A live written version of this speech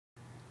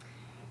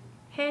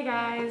Hey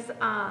guys,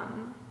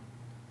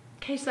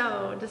 okay,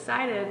 so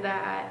decided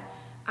that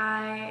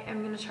I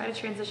am going to try to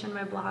transition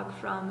my blog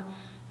from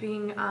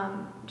being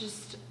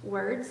just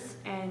words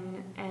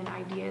and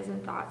ideas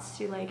and thoughts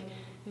to like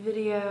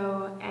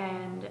video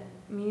and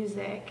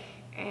music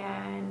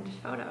and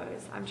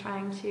photos. I'm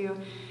trying to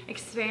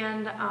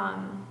expand,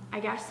 I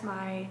guess,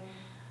 my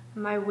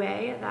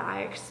way that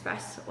I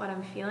express what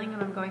I'm feeling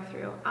and I'm going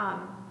through.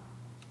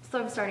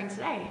 So I'm starting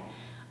today.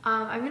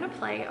 I'm going to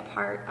play a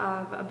part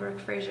of a Brooke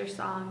Fraser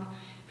song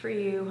for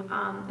you.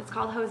 It's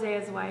called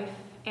Hosea's Wife,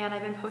 and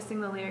I've been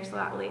posting the lyrics a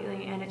lot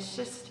lately, and it's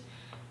just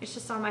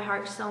on my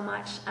heart so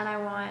much, and I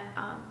want,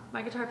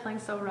 my guitar playing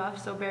so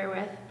rough, so bear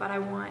with, but I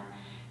want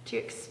to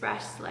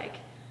express like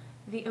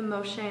the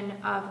emotion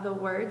of the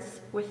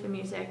words with the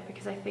music,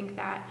 because I think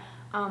that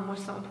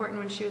was so important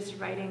when she was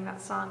writing that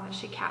song, that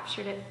she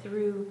captured it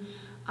through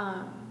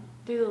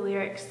the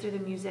lyrics, through the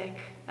music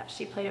that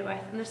she played it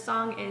with. And this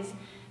song is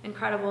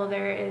incredible.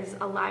 There is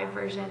a live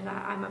version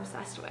that I'm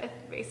obsessed with,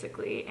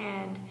 basically,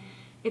 and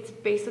it's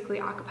basically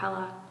a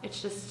cappella.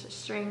 It's just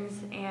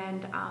strings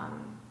and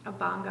a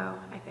bongo,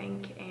 I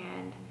think,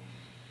 and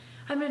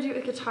I'm gonna do it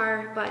with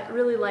guitar, but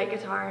really light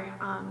guitar.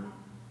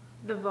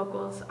 The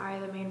vocals are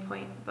the main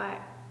point, but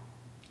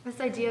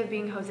this idea of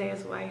being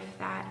Hosea's wife,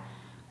 that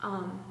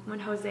when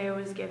Hosea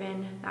was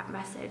given that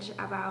message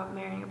about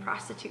marrying a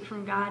prostitute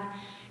from God,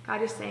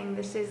 God is saying,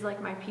 this is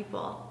like my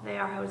people. They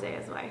are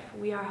Hosea's wife.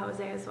 We are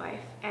Hosea's wife.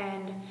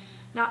 And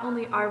not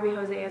only are we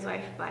Hosea's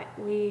wife, but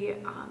we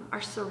are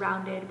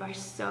surrounded by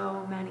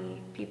so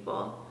many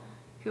people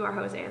who are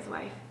Hosea's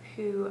wife,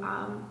 who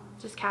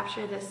just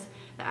capture the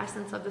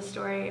essence of the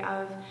story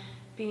of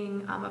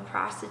being a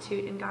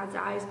prostitute in God's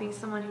eyes, being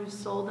someone who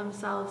sold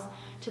themselves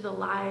to the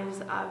lives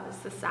of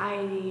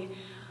society,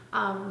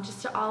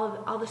 just to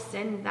all the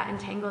sin that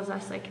entangles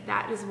us. Like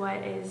that is what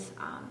is,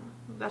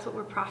 that's what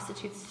we're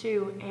prostitutes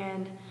to.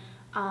 And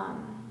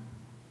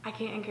I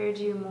can't encourage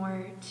you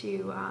more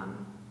to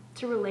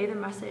relay the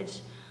message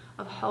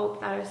of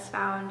hope that is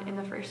found in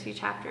the first few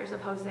chapters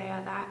of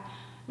Hosea, that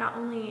not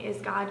only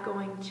is God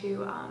going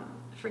to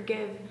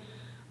forgive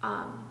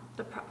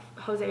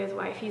Hosea's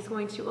wife, he's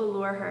going to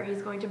allure her,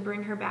 he's going to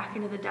bring her back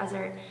into the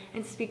desert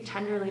and speak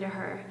tenderly to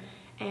her.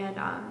 And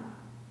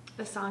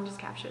the song just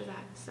captures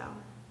that, so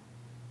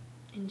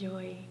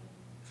enjoy,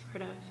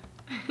 sort of.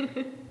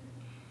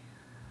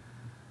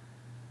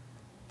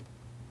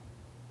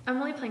 I'm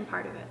only playing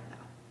part of it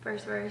though.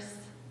 First verse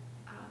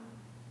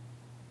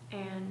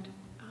and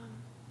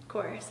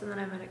chorus, and then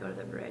I'm going to go to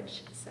the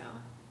bridge, so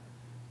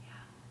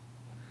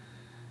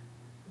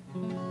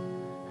yeah.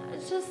 I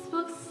just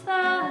spoke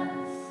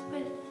silence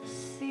with the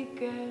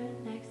seeker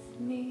next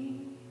to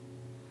me.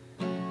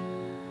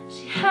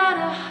 She had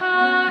a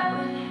heart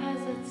with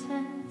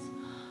hesitant,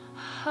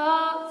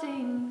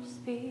 halting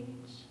speech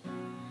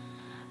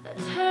that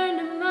turned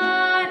to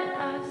mine and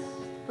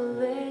asked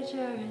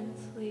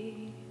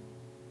belligerently,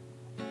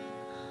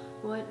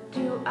 what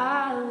do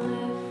I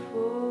live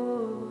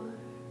for?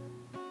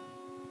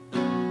 I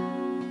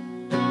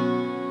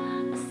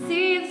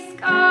see the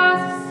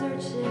scars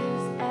of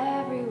searches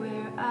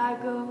everywhere I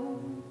go,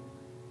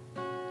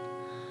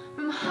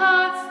 from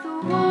hearts to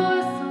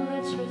wars to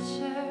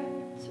literature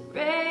to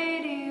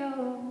radio.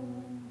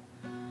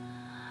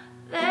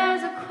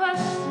 There's a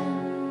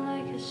question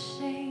like a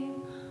shame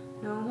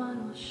no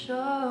one will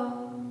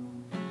show.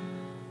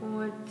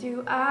 What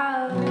do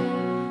I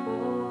live for?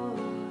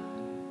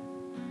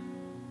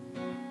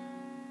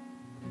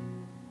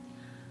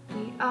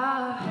 We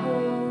are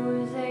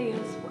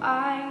Hosea's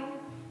wife.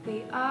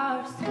 We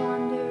are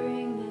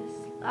squandering this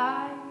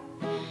life,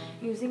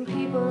 using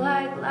people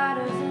like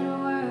ladders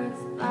and words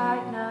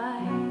like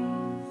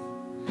knives.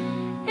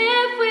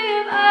 If we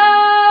have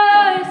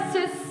eyes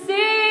to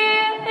see,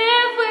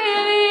 if we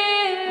have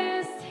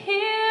ears to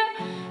hear,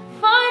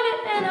 find it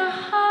in our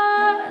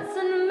hearts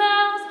and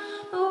mouths,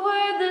 the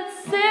word that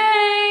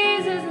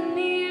says is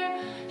near.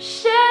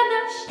 Shed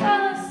that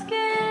shallow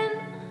skin,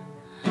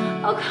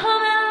 oh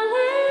come and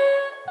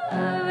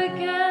live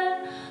again.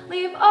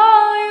 Leave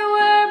all you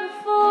were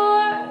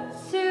before.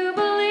 To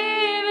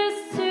believe is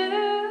to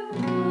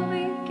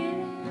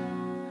begin.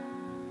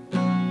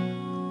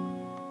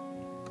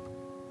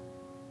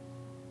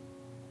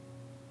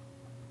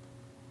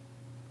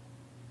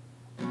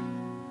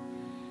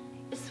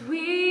 Yes,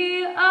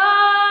 we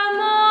are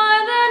more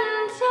than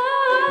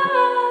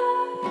ties,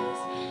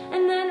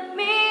 and that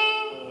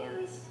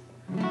means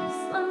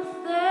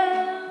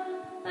something.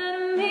 That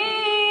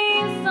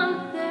means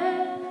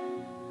something.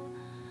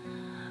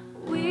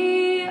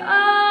 We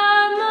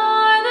are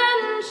more than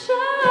just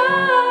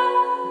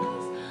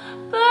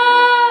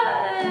blood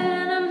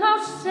and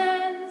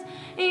emotions,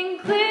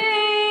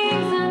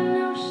 inklings and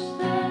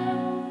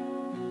notions.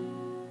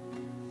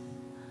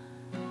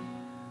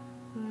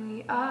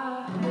 We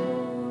are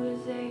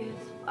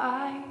Hosea's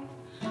wife,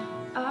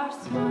 are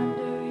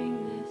squandering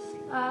this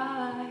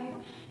life,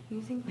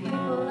 using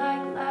people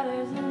like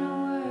ladders and